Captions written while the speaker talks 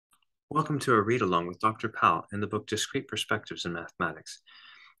Welcome to a read along with Dr. Powell in the book Discrete Perspectives in Mathematics.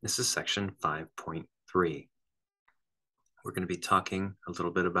 This is section 5.3. We're going to be talking a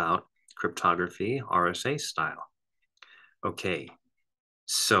little bit about cryptography, RSA style. Okay,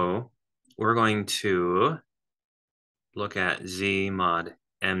 so we're going to look at Z mod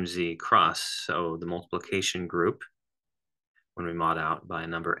MZ cross, so the multiplication group when we mod out by a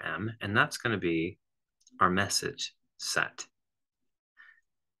number M, and that's going to be our message set.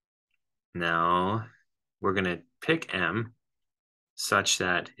 Now we're going to pick M such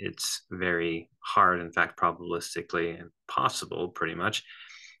that it's very hard, in fact, probabilistically impossible, pretty much,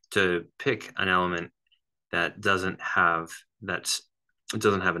 to pick an element that doesn't have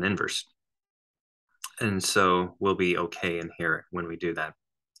an inverse. And so we'll be okay in here when we do that.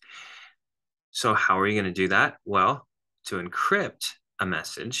 So how are you going to do that? Well, to encrypt a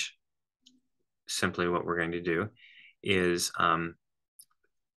message, simply what we're going to do is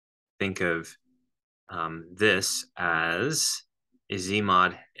think of this as a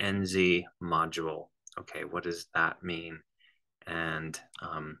Zmod NZ module. Okay, what does that mean? And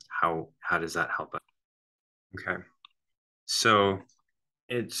how does that help us? Okay, so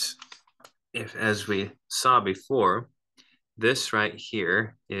it's, as we saw before, this right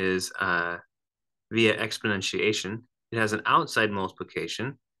here is via exponentiation. It has an outside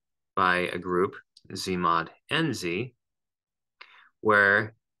multiplication by a group Z mod NZ,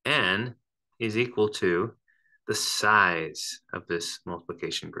 where n is equal to the size of this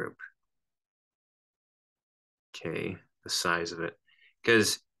multiplication group. Okay, the size of it.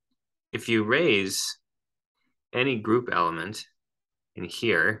 Because if you raise any group element in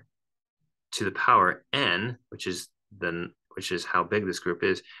here to the power n, which is how big this group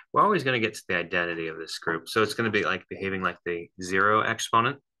is, we're always going to get to the identity of this group. So it's going to be like behaving like the zero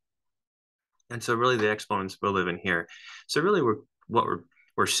exponent. And so really the exponents will live in here. So really what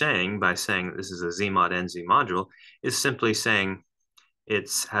we're saying by saying that this is a Z mod NZ module is simply saying it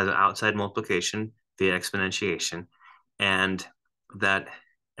has an outside multiplication via exponentiation, and that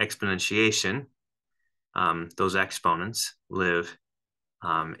exponentiation, those exponents live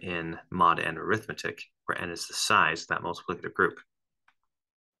in mod n arithmetic, where n is the size of that multiplicative group.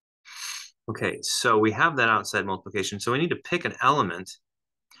 Okay, so we have that outside multiplication. So we need to pick an element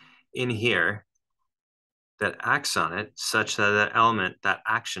in here that acts on it such that that element, that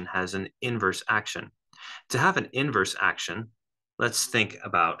action, has an inverse action. To have an inverse action, let's think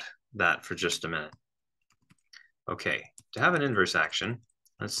about that for just a minute. Okay, to have an inverse action,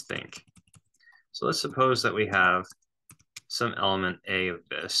 let's think. So let's suppose that we have some element A of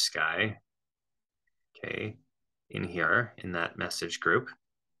this guy, okay, in here, in that message group,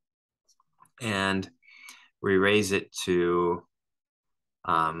 and we raise it to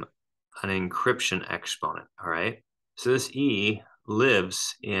an encryption exponent, all right? So this E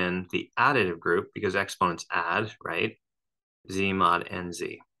lives in the additive group because exponents add, right? Z mod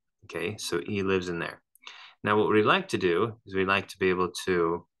NZ, okay? So E lives in there. Now what we'd like to do is we'd like to be able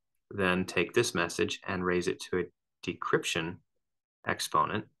to then take this message and raise it to a decryption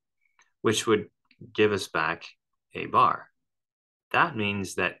exponent, which would give us back a bar. That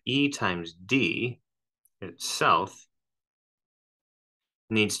means that E times D itself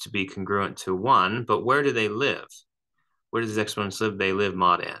needs to be congruent to 1, but where do they live? Where does exponents live? They live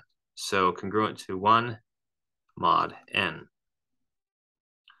mod n. So congruent to 1 mod n.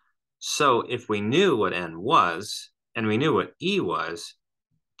 So if we knew what n was, and we knew what E was,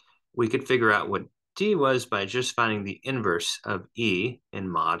 we could figure out what D was by just finding the inverse of E in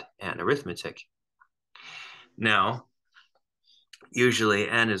mod n arithmetic. Now, usually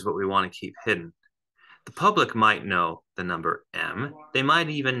n is what we want to keep hidden. The public might know the number m, they might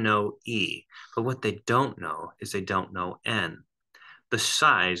even know E, but what they don't know is they don't know n, the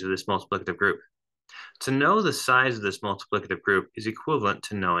size of this multiplicative group. To know the size of this multiplicative group is equivalent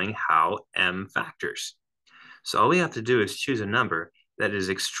to knowing how m factors. So all we have to do is choose a number that is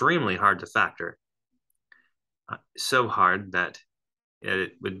extremely hard to factor. So hard that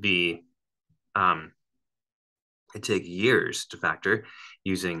it would be, it'd take years to factor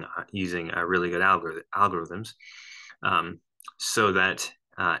using really good algorithms, so that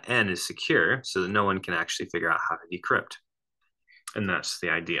n is secure, so that no one can actually figure out how to decrypt. And that's the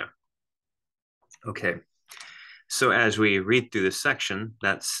idea. Okay, so as we read through this section,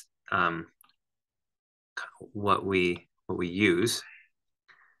 that's what we use.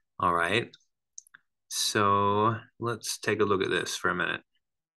 All right, so let's take a look at this for a minute.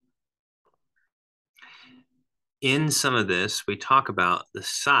 In some of this, we talk about the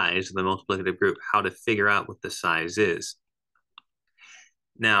size of the multiplicative group, how to figure out what the size is.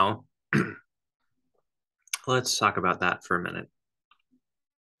 Now, let's talk about that for a minute.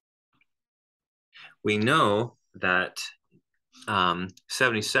 we know that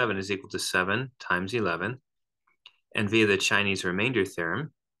 77 is equal to 7 times 11. And via the Chinese remainder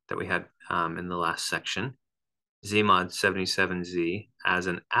theorem that we had in the last section, Z mod 77Z as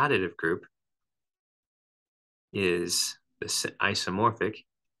an additive group is isomorphic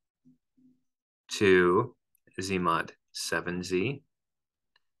to Z mod 7Z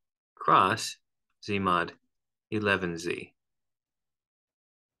cross Z mod 11Z.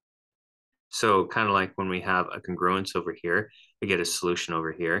 So kind of like when we have a congruence over here, we get a solution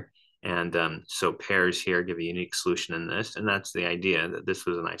over here. And so pairs here give a unique solution in this. And that's the idea that this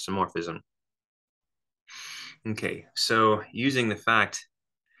was an isomorphism. Okay, so using the fact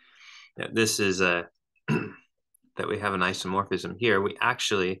that this is a that we have an isomorphism here, we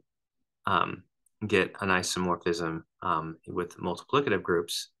actually get an isomorphism with multiplicative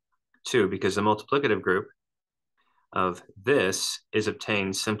groups too, because the multiplicative group of this is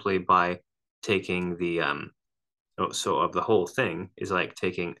obtained simply by taking the so of the whole thing is like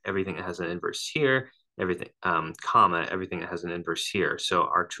taking everything that has an inverse here, everything comma everything that has an inverse here. So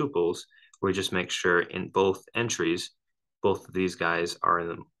our tuples, we just make sure in both entries, both of these guys are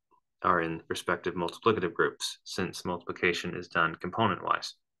in respective multiplicative groups, since multiplication is done component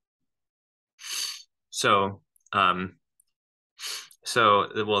wise. So well,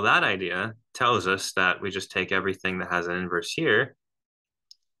 that idea tells us that we just take everything that has an inverse here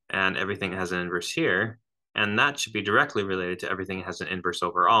and everything that has an inverse here, and that should be directly related to everything that has an inverse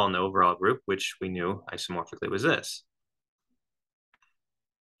overall in the overall group, which we knew isomorphically was this.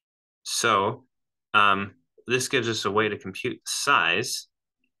 So this gives us a way to compute the size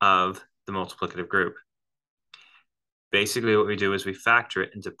of the multiplicative group. Basically, what we do is we factor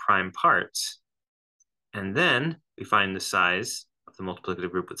it into prime parts, and then we find the size of the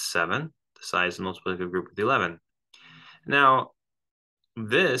multiplicative group with 7, the size of the multiplicative group with 11. Now,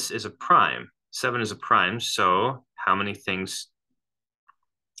 this is a prime. 7 is a prime, so how many things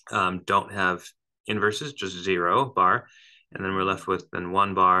don't have inverses? Just 0 bar. And then we're left with then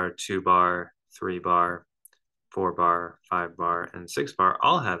 1 bar, 2 bar, 3 bar, 4 bar, 5 bar, and 6 bar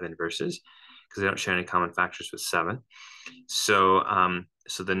all have inverses because they don't share any common factors with 7. So,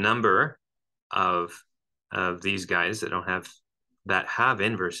 so the number of these guys that have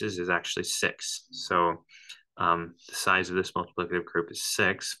inverses is actually 6. So the size of this multiplicative group is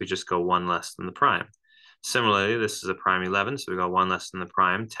 6. We just go 1 less than the prime. Similarly, this is a prime 11, so we go 1 less than the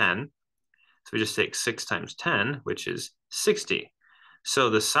prime, 10. So we just take 6 times 10, which is 60. So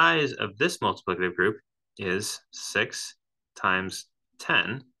the size of this multiplicative group is 6 times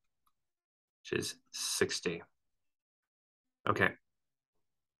 10, which is 60. Okay.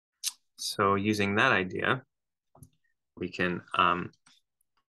 So using that idea, we can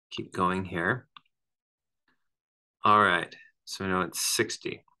keep going here. All right, so we know it's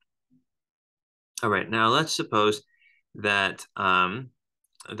 60. All right, now let's suppose that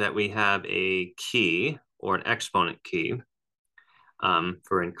that we have a key or an exponent key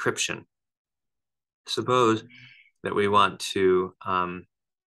for encryption. Suppose that we want to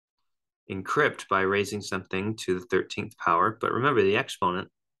encrypt by raising something to the 13th power, but remember the exponent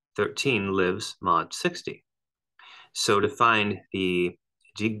 13 lives mod 60. So to find the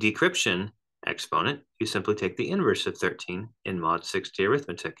decryption exponent, you simply take the inverse of 13 in mod 60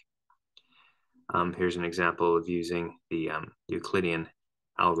 arithmetic. Here's an example of using the Euclidean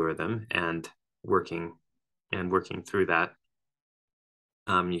algorithm and working through that.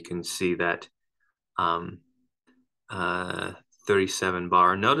 You can see that 37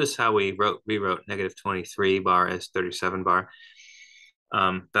 bar. Notice how we rewrote negative 23 bar as 37 bar.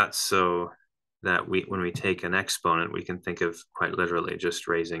 That's so that when we take an exponent, we can think of quite literally just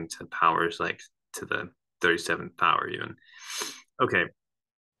raising to powers like to the 37th power even. Okay,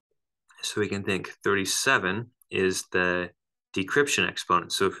 so we can think 37 is the decryption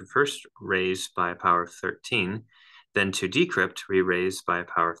exponent. So if we first raise by a power of 13, then to decrypt, we raise by a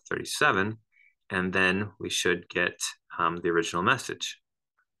power of 37, and then we should get the original message.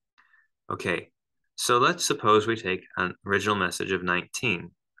 Okay, so let's suppose we take an original message of 19.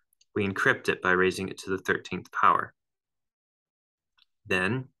 We encrypt it by raising it to the 13th power.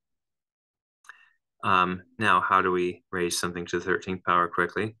 Then, now how do we raise something to the 13th power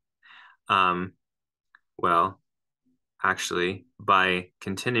quickly? Well, actually, by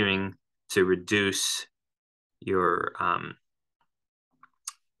continuing to reduce your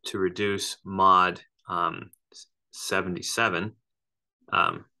mod 77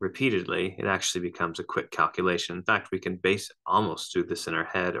 repeatedly, it actually becomes a quick calculation. In fact, we can almost do this in our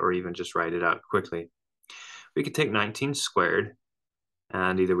head or even just write it out quickly. We could take 19 squared,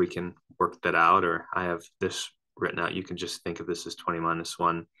 and either we can work that out, or I have this written out. You can just think of this as 20 minus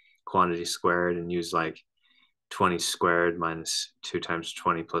 1 quantity squared and use like 20 squared minus 2 times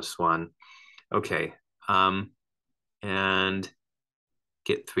 20 plus 1. Okay, and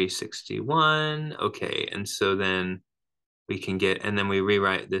get 361. Okay, and so then we can get, and then we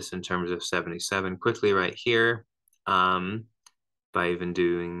rewrite this in terms of 77 quickly right here, by even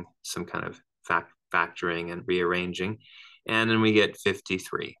doing some kind of factoring and rearranging. And then we get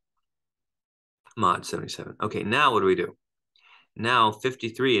 53 mod 77. Okay, now what do we do? Now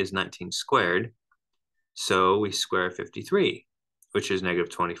 53 is 19 squared. So we square 53, which is negative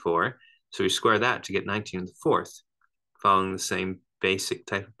 24. So we square that to get 19 to the fourth, following the same basic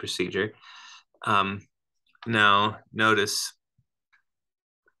type of procedure. Now notice,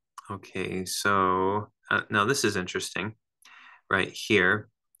 okay, so now this is interesting right here.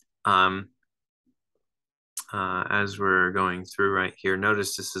 As we're going through right here,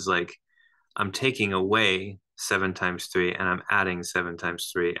 notice this is like, I'm taking away 7 times 3 and I'm adding 7 times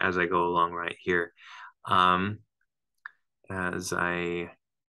 3 as I go along right here. As I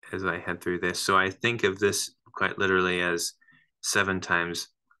head through this. So I think of this quite literally as 7 times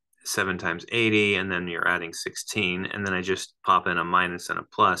 80, and then you're adding 16, and then I just pop in a minus and a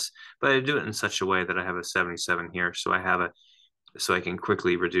plus, but I do it in such a way that I have a 77 here, so I can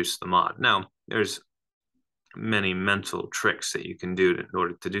quickly reduce the mod. Now, there's many mental tricks that you can do in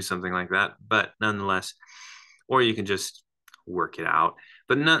order to do something like that, but nonetheless, or you can just work it out,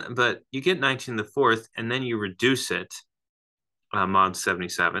 but you get 19 to the fourth, and then you reduce it, mod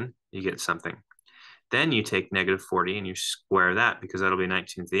 77, you get something. Then you take negative 40 and you square that, because that'll be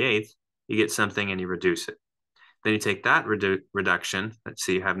 19 to the eighth. You get something and you reduce it. Then you take that reduction. Let's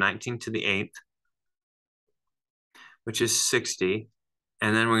see, you have 19 to the eighth, which is 60.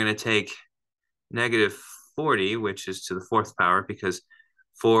 And then we're going to take negative 40, which is to the fourth power, because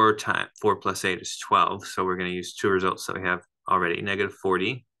 4 plus 8 is 12. So we're going to use two results that we have already, negative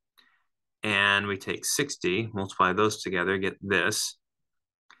 40. And we take 60, multiply those together, get this.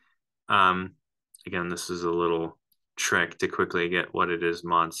 Again, this is a little trick to quickly get what it is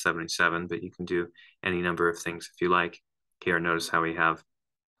mod 77, but you can do any number of things if you like. Here, notice how we have,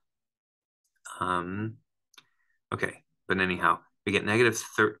 okay, but anyhow, we get negative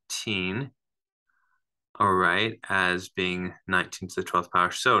 13, all right, as being 19 to the 12th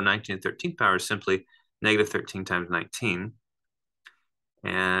power. So 19 to the 13th power is simply negative 13 times 19,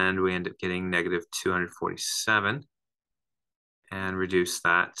 and we end up getting negative 247, and reduce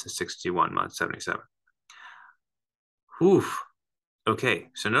that to 61 mod 77. Oof. Okay,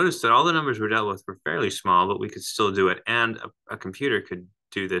 so notice that all the numbers we dealt with were fairly small, but we could still do it. And a computer could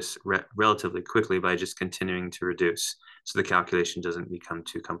do this relatively quickly by just continuing to reduce, so the calculation doesn't become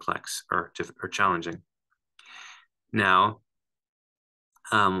too complex or challenging. Now,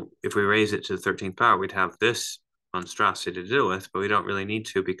 if we raise it to the 13th power, we'd have this monstrosity to deal with, but we don't really need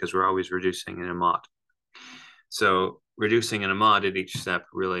to, because we're always reducing in a mod. So reducing in a mod at each step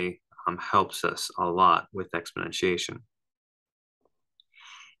really helps us a lot with exponentiation.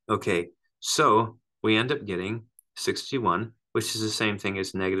 Okay, so we end up getting 61, which is the same thing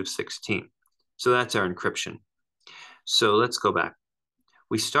as negative 16. So that's our encryption. So let's go back.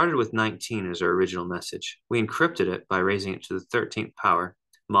 We started with 19 as our original message. We encrypted it by raising it to the 13th power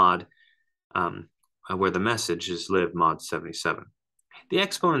mod, where the message is live mod 77. The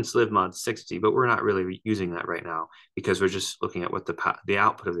exponents live mod 60, but we're not really using that right now, because we're just looking at what the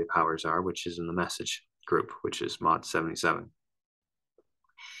output of the powers are, which is in the message group, which is mod 77.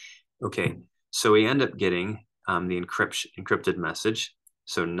 Okay, so we end up getting the encrypted message.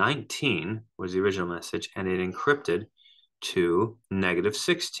 So 19 was the original message, and it encrypted to negative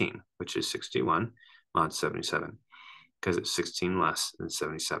 16, which is 61 mod 77, because it's 16 less than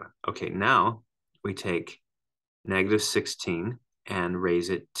 77. Okay, now we take negative 16 and raise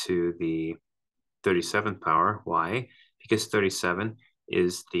it to the 37th power. Why? Because 37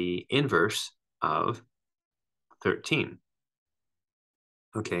 is the inverse of 13.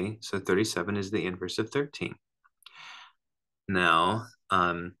 Okay, so 37 is the inverse of 13. Now,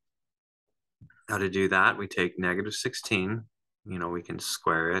 how to do that? We take negative 16, we can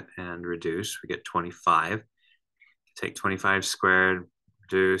square it and reduce. We get 25. Take 25 squared,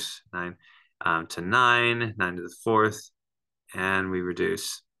 reduce 9 to 9, 9 to the fourth, and we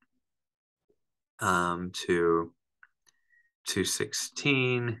reduce to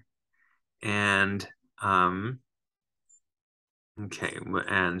 216, and okay,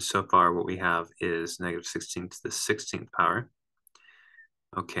 and so far what we have is negative 16 to the 16th power.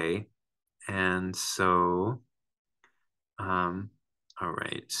 Okay, and so, all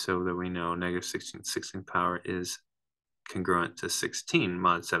right, so that we know negative 16 to 16th power is congruent to 16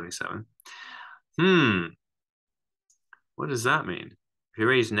 mod 77. What does that mean? If you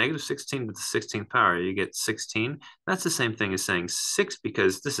raise negative 16 to the 16th power, you get 16. That's the same thing as saying 6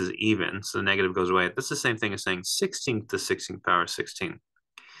 because this is even, so the negative goes away. That's the same thing as saying 16 to the 16th power is 16.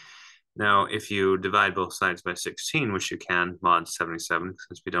 Now, if you divide both sides by 16, which you can, mod 77,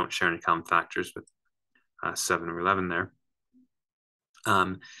 since we don't share any common factors with 7 or 11 there,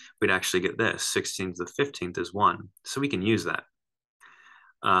 we'd actually get this. 16 to the 15th is 1. So we can use that.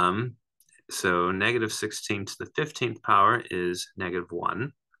 So negative 16 to the 15th power is negative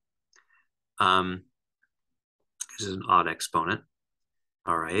 1. This is an odd exponent.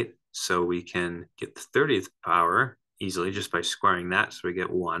 All right, so we can get the 30th power easily just by squaring that, so we get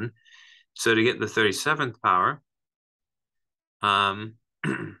 1. So to get the 37th power,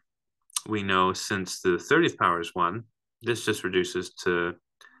 we know since the 30th power is 1, this just reduces to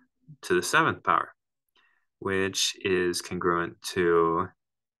the 7th power, which is congruent to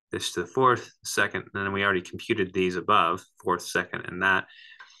this to the 4th, 2nd, and then we already computed these above, 4th, 2nd, and that.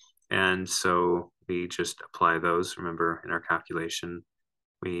 And so we just apply those. Remember, in our calculation,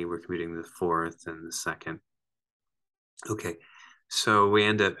 we were computing the 4th and the 2nd. Okay, so we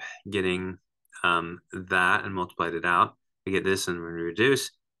end up getting that and multiplied it out. We get this and we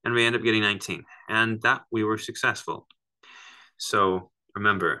reduce, and we end up getting 19. And that we were successful. So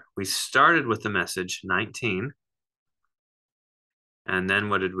remember, we started with the message 19. And then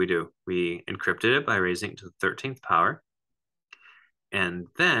what did we do? We encrypted it by raising it to the 13th power. And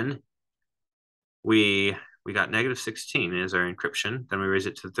then we got negative 16 as our encryption. Then we raised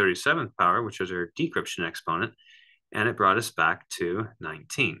it to the 37th power, which was our decryption exponent. And it brought us back to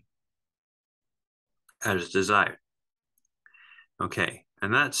 19 as desired. Okay,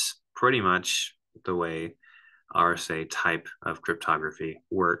 and that's pretty much the way RSA type of cryptography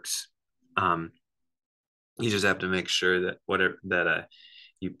works. You just have to make sure that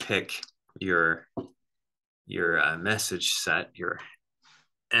you pick your message set, your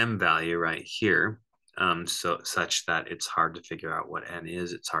M value right here, so such that it's hard to figure out what N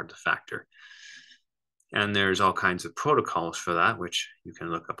is. It's hard to factor. And there's all kinds of protocols for that, which you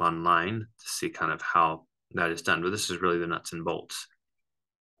can look up online to see kind of how that is done. But this is really the nuts and bolts.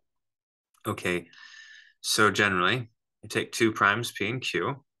 Okay, so generally, you take 2 primes, P and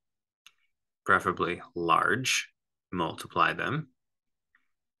Q, preferably large, multiply them,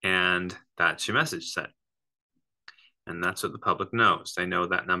 and that's your message set. And that's what the public knows. They know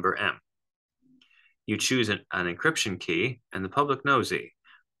that number M. You choose an encryption key, and the public knows E,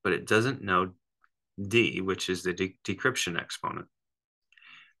 but it doesn't know D, which is the decryption exponent.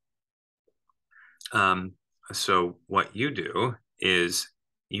 So what you do is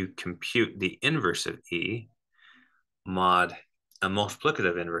you compute the inverse of E, mod a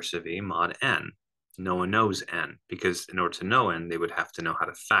multiplicative inverse of E, mod N. No one knows N, because in order to know N, they would have to know how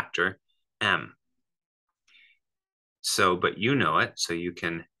to factor M. So, but you know it, so you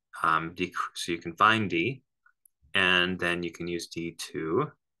can find D, and then you can use D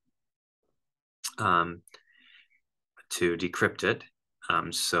to decrypt it.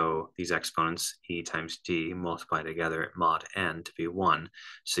 So these exponents, E times D, multiply together at mod N to be 1.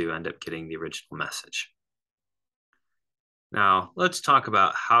 So you end up getting the original message. Now, let's talk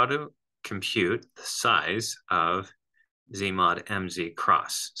about how to compute the size of Z mod MZ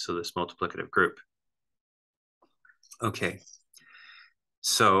cross, so this multiplicative group. Okay,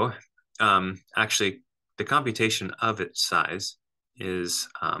 so actually, the computation of its size is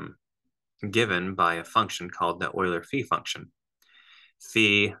given by a function called the Euler-Phi function.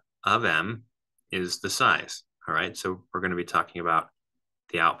 Phi of M is the size, all right? So we're going to be talking about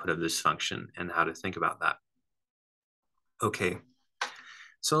the output of this function and how to think about that. Okay,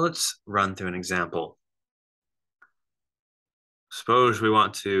 so let's run through an example. Suppose we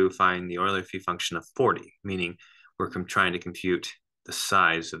want to find the Euler-Phi function of 40, meaning we're trying to compute the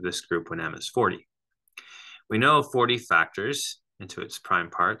size of this group when M is 40. We know 40 factors into its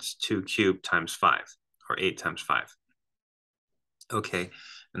prime parts, 2 cubed times 5, or 8 times 5. Okay,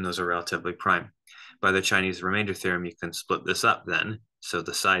 and those are relatively prime. By the Chinese remainder theorem, you can split this up then. So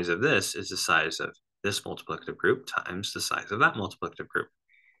the size of this is the size of this multiplicative group times the size of that multiplicative group,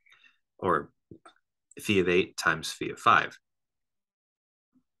 or phi of 8 times phi of 5.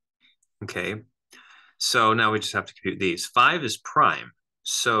 Okay, so now we just have to compute these. 5 is prime,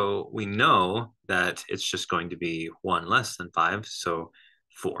 so we know that it's just going to be 1 less than 5, so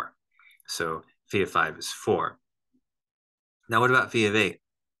 4. So phi of 5 is 4. Now what about phi of 8?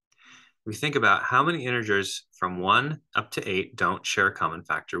 We think about how many integers from 1 up to 8 don't share a common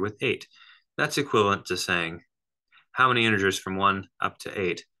factor with 8. That's equivalent to saying how many integers from 1 up to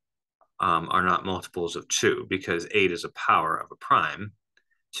 8 are not multiples of 2, because 8 is a power of a prime,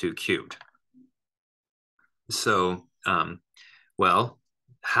 2 cubed. So, well,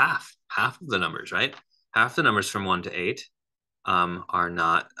 half of the numbers, right? Half the numbers from 1 to 8 are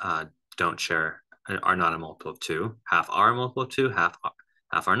not don't share are not a multiple of 2. Half are a multiple of 2, half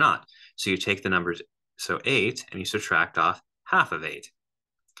are not. So you take the numbers, so 8, and you subtract off half of 8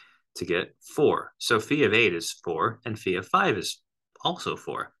 to get 4. So phi of 8 is 4, and phi of 5 is also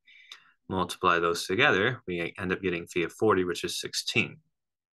 4. Multiply those together, we end up getting phi of 40, which is 16.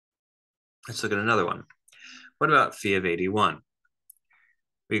 Let's look at another one. What about phi of 81?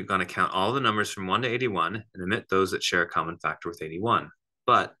 We're going to count all the numbers from 1 to 81 and omit those that share a common factor with 81.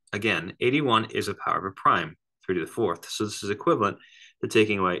 But again, 81 is a power of a prime, 3 to the 4th. So this is equivalent to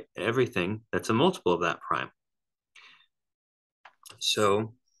taking away everything that's a multiple of that prime.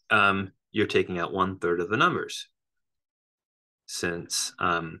 So you're taking out 1/3 of the numbers. Since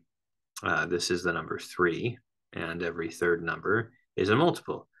this is the number 3, and every third number is a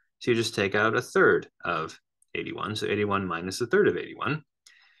multiple. So you just take out 1/3 of 81. So 81 minus 1/3 of 81.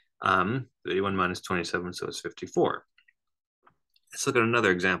 81 minus 27, so it's 54. Let's look at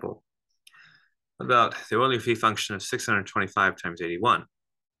another example. What about the Euler phi function of 625 times 81?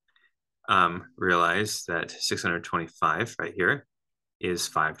 Realize that 625 right here is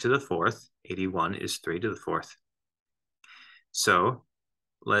 5 to the 4th. 81 is 3 to the 4th. So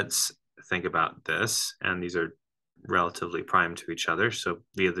let's think about this. And these are relatively prime to each other. So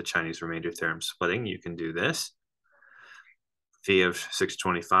via the Chinese remainder theorem splitting, you can do this. Phi of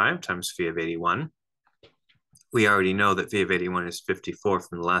 625 times phi of 81. We already know that phi of 81 is 54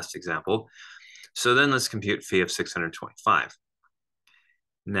 from the last example. So then let's compute phi of 625.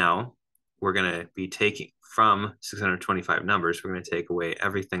 Now, we're going to be taking from 625 numbers, we're going to take away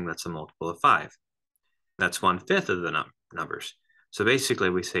everything that's a multiple of 5. That's 1/5 of the numbers. So basically,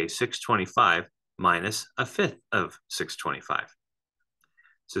 we say 625 minus 1/5 of 625.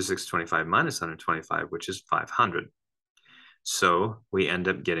 So 625 minus 125, which is 500. So we end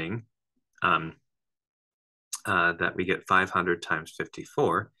up getting that we get 500 times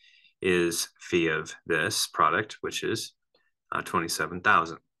 54 is phi of this product, which is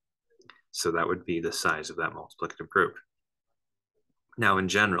 27,000. So that would be the size of that multiplicative group. Now, in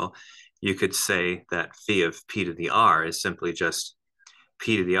general, you could say that phi of p to the r is simply just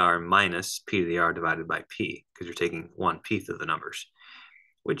p to the r minus p to the r divided by p, because you're taking 1/5 of the numbers,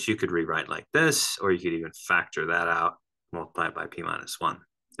 which you could rewrite like this, or you could even factor that out, multiply it by p minus 1.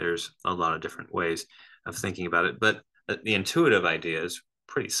 There's a lot of different ways of thinking about it, but the intuitive idea is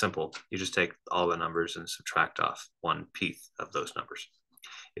pretty simple. You just take all the numbers and subtract off 1/5 of those numbers,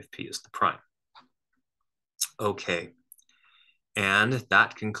 if p is the prime. Okay, and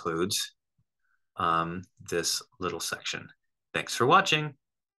that concludes this little section. Thanks for watching.